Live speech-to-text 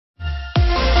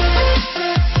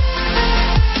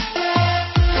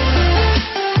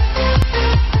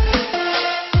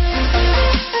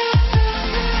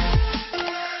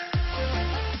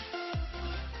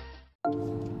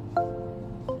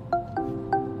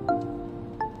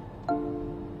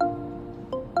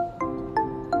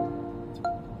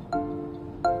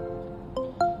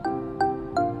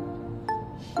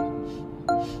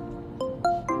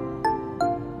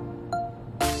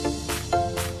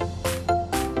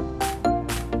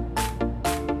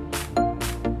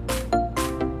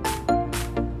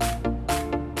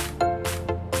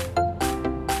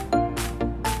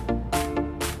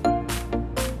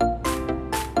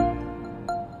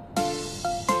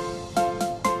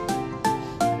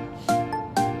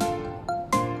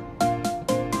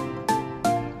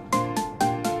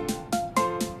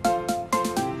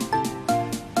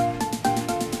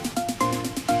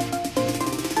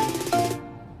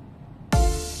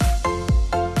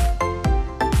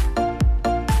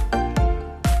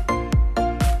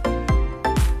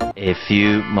A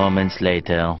few moments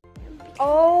later.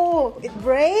 Oh, it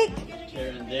break? Here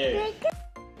and there.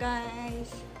 Guys,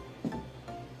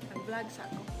 nag-vlog sa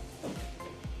ako.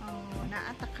 Oh,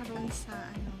 naata karon sa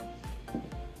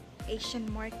Asian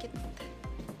market.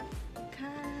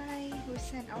 Kai, who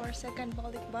sent our second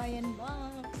balikbayan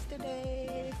box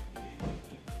today?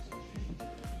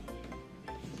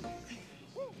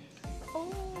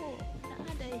 Oh,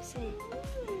 naada I say.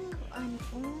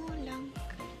 Kuan lang.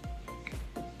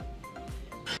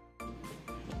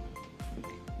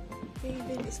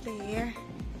 David is there.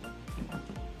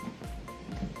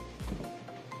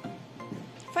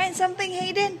 Find something,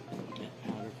 Hayden. Get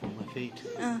powder for my feet.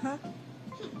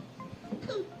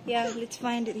 Yeah, let's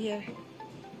find it here.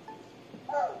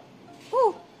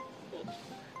 Oh,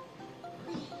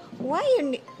 why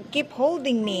you keep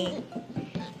holding me?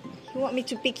 You want me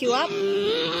to pick you up?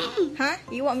 Huh?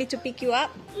 You want me to pick you up?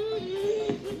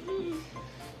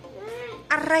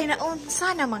 Aray na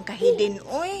unsa naman ka, Hayden,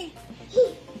 oy.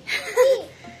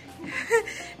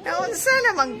 Naunsa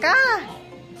naman ka.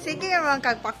 Sige naman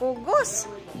kagpakugos.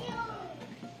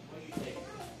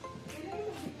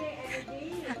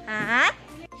 Ha?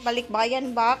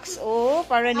 Balikbayan box, oh,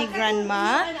 para ni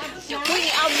grandma. Uy,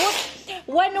 abot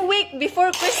 1 week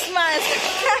before Christmas.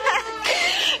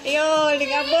 Yo,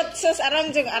 ligabot sus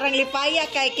arang lipaya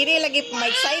kay kini lagi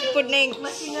mag-side pud ning.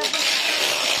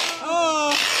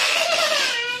 Oh.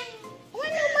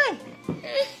 Ano man?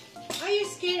 Are you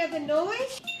scared of the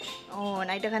noise? Oh,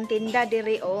 naidakan tinda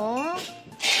diri, oh.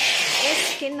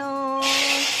 Eskimo.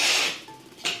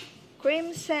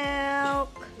 Cream silk.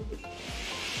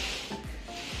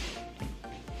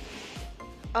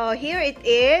 Oh, here it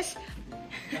is.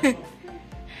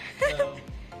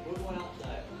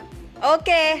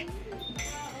 Okay.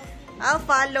 I'll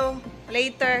follow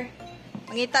later.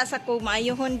 Mangita sa ko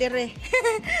maayohon dire.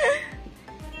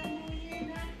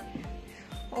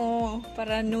 Oh,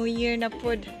 para New Year na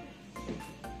pod.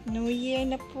 New Year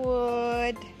na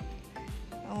pod.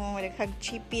 Oh, daghang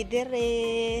chippy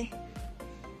dire.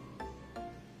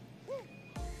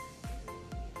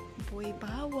 Boy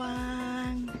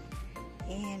bawang.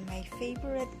 And my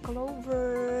favorite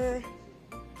clover.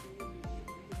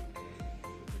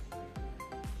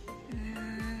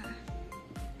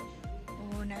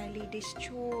 Oh, na-lady's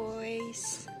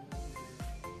choice.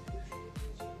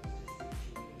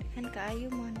 Kan kaayo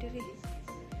mo diri.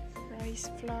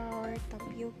 Rice flour,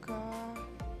 tapioca,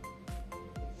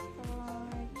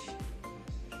 starch,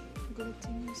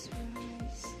 glutinous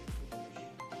rice.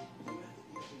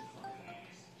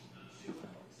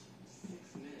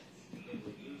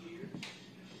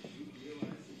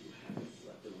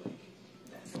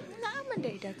 Naman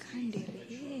daghan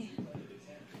diri.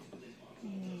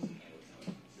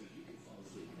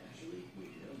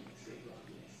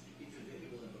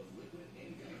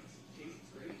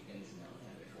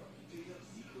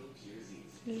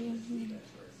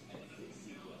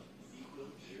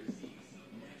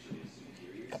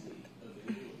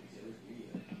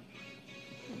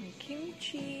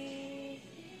 Kimchi.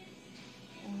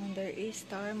 And there is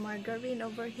star margarine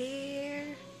over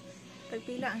here.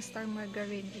 Pagpila ang star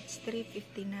margarine? It's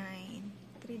 $3.59.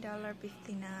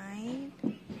 $3.59.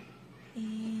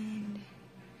 And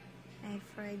I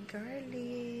fried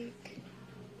garlic.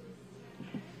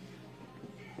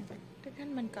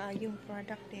 Daghan man kaayong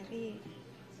product diri.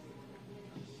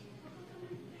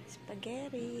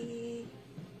 Spaghetti,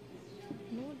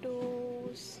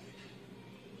 noodles,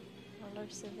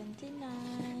 $1.79.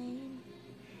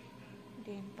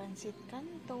 Then pancit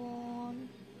canton,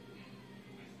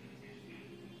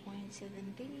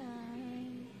 $1.79.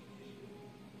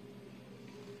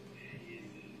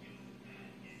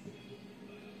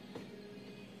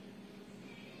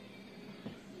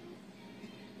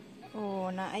 Oh,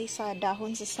 naay sa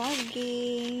dahon sa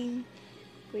saging.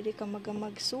 Pwede ka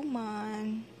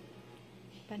magamagsuman.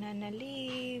 Banana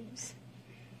leaves,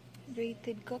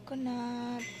 grated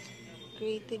coconut,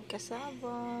 grated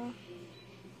cassava.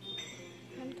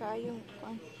 Yan kayong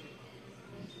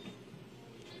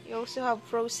you also have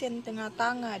frozen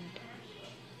tangad.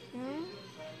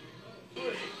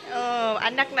 Oh,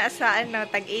 anak na sa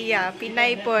tag-iya,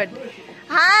 Pinay pod.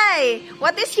 Hi,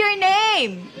 what is your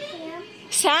name?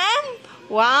 Sam?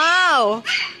 Wow.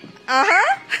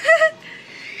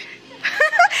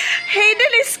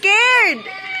 Hayden is scared.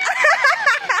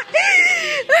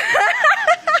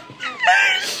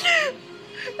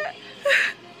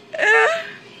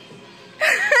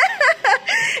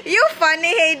 You funny,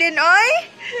 Hayden, oy.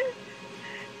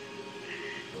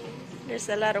 There's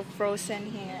a lot of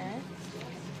frozen here.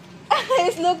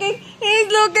 He's looking. He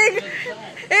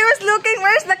was looking.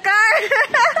 Where's the car?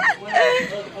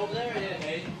 Over there,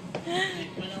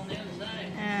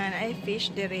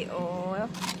 fish diri oh.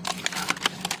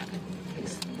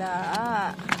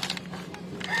 Isda.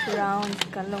 Round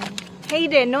kalong.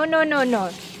 Hayden, no. No.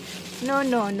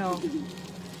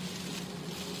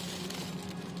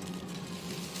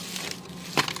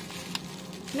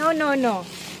 No.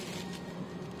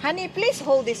 Honey, please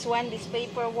hold this one, this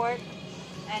paperwork.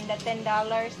 And the $10.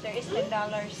 There is $10.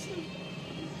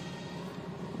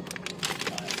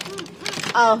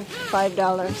 Oh,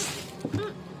 $5.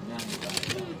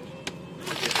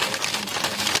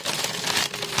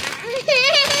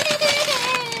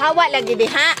 Hawa lagi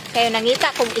diha. Kayo nangita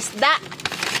kong isda.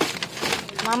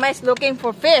 Mama is looking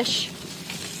for fish.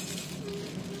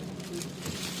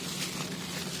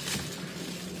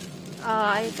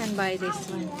 I can buy this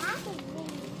one.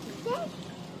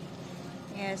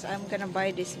 Yes, I'm gonna buy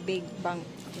this big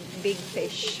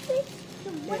fish.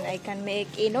 Then I can make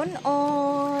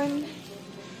inon-on.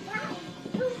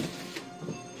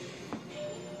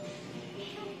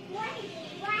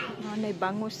 Oh, may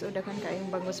bangus. O, dakan kayong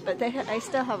bangus. But I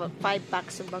still have 5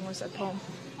 packs of bangus at home.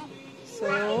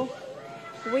 So,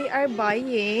 we are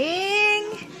buying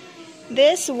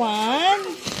this one.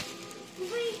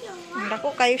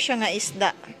 Dako kayo siya nga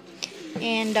isda.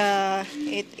 And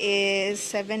it is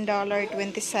 $7.27.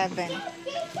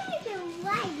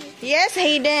 Yes,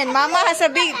 Hayden. Mama has a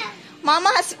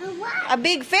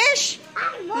big fish.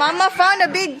 Mama found a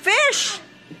big fish.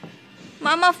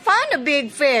 Mama found a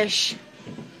big fish.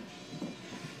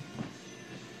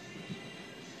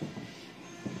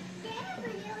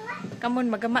 Come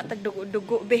on, magama tag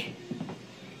dugo-dugo be.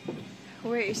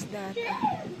 Where is that?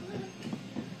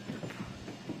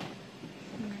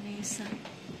 Manisa.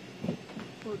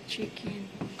 Pork chicken.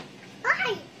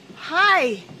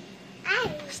 Hi.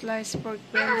 Sliced pork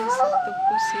bellies,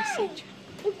 octopus, sausage.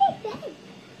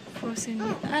 Frozen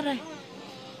meat. Aray.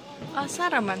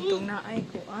 Asara man itong naay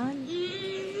kuan.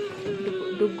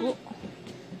 Dugo.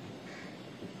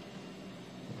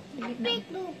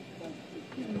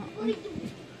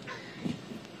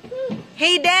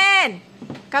 Hayden!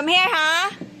 Come here, ha?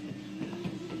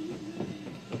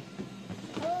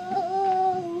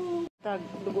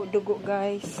 Dugo,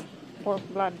 guys. Pork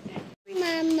blood.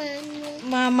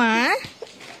 Mama?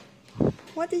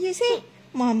 What did you say?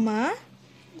 Mama?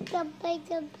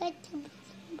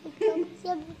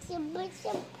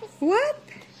 What?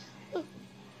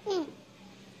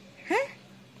 Huh?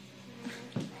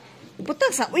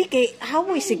 Putang sa uy kay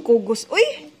hawoy si Kugos.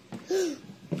 Uy!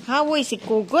 Hawoy si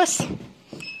Kugos.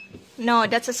 No,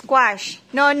 that's a squash.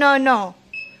 No.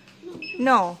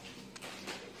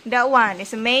 That one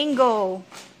is a mango.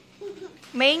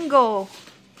 Mango.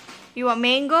 You want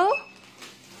mango?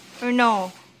 Or no?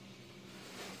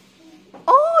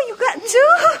 Oh, you got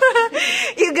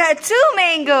 2. You got 2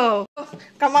 mango.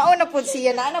 Kamao na po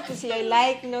siya. Na po siya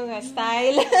like no nga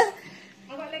style.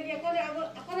 Ako lagi ako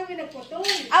na pinagputol.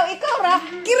 Aw, ikaw ra.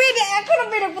 Kiri di ako na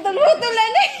pinagputol-hutol na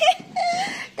ni.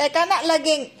 Kay kana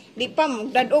laging di pa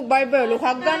dadog barber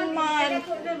luhagan man.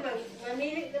 Ako naman,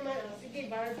 mamilit naman. Sige,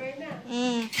 barber na.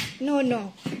 No,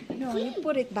 you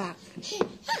put it back.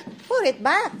 Put it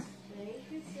back. Thank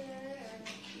you, sir.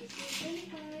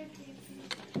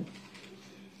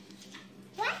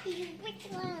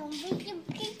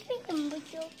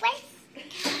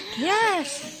 Yes.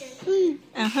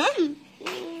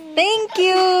 Thank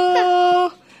you.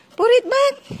 Put it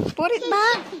back. Put it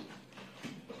back.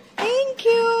 Thank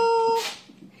you.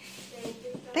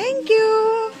 Thank you.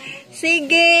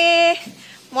 Sige.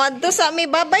 Moadto sa mi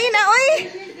babay na oy.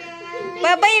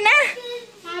 Babay na.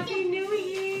 Happy New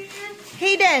Year.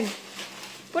 Hayden,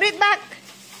 put it back.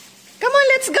 Come on,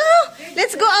 let's go.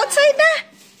 Let's go outside na.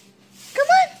 Come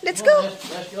on, let's go.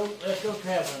 Let's go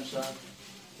traveling, son.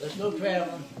 Let's go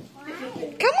traveling.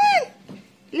 Come on.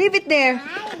 Leave it there.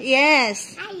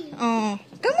 Yes. Oh,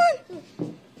 come on.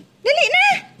 Dali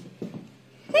na.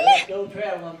 Dali. Let's go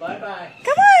traveling. Bye-bye.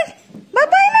 Come on.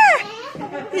 Bye-bye na.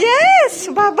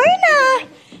 Yes, bye-bye na.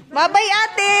 Bye-bye,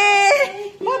 ate.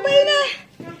 Bye-bye na.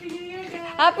 Happy New Year,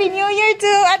 guys. Happy New Year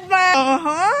to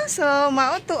advance. So,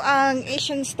 mauto ang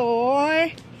Asian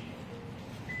store.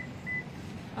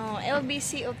 Oh,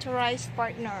 LBC authorized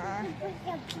partner.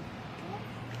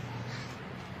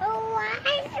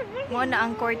 Mo na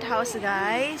ang courthouse,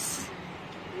 guys.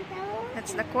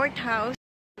 That's the courthouse.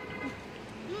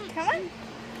 Come on.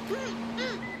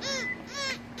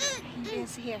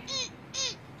 Yes, here.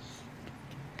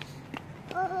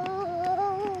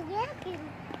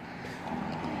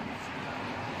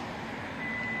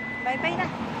 Bye-bye na.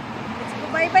 Let's go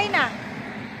bye-bye na.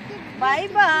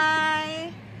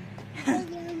 Bye-bye.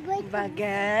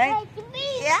 Bagay.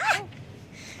 Yeah.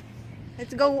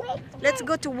 Let's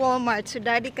go to Walmart so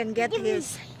Daddy can get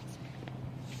his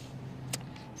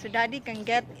So daddy can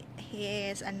get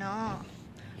his milk.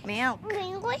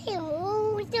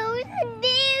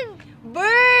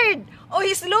 Bird! Oh,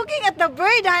 he's looking at the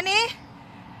bird, honey.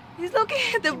 He's looking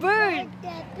at the bird.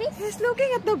 He's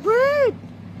looking at the bird.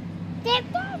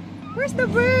 Where's the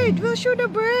bird? We'll show the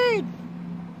bird.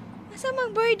 Asa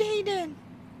mang bird, Hayden?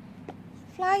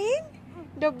 Flying?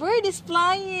 The bird is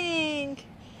flying.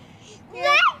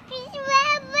 Yeah.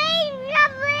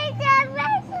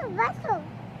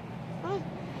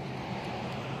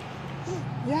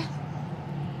 Yeah.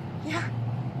 Yeah.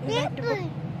 You like the bird?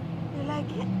 You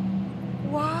like it?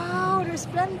 Wow, there's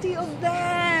plenty of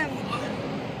them.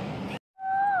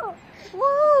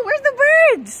 Whoa, where's the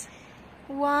birds?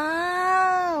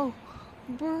 Wow.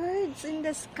 Birds in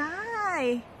the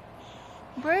sky.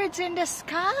 Birds in the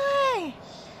sky.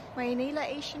 Maynila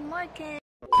Asian Market.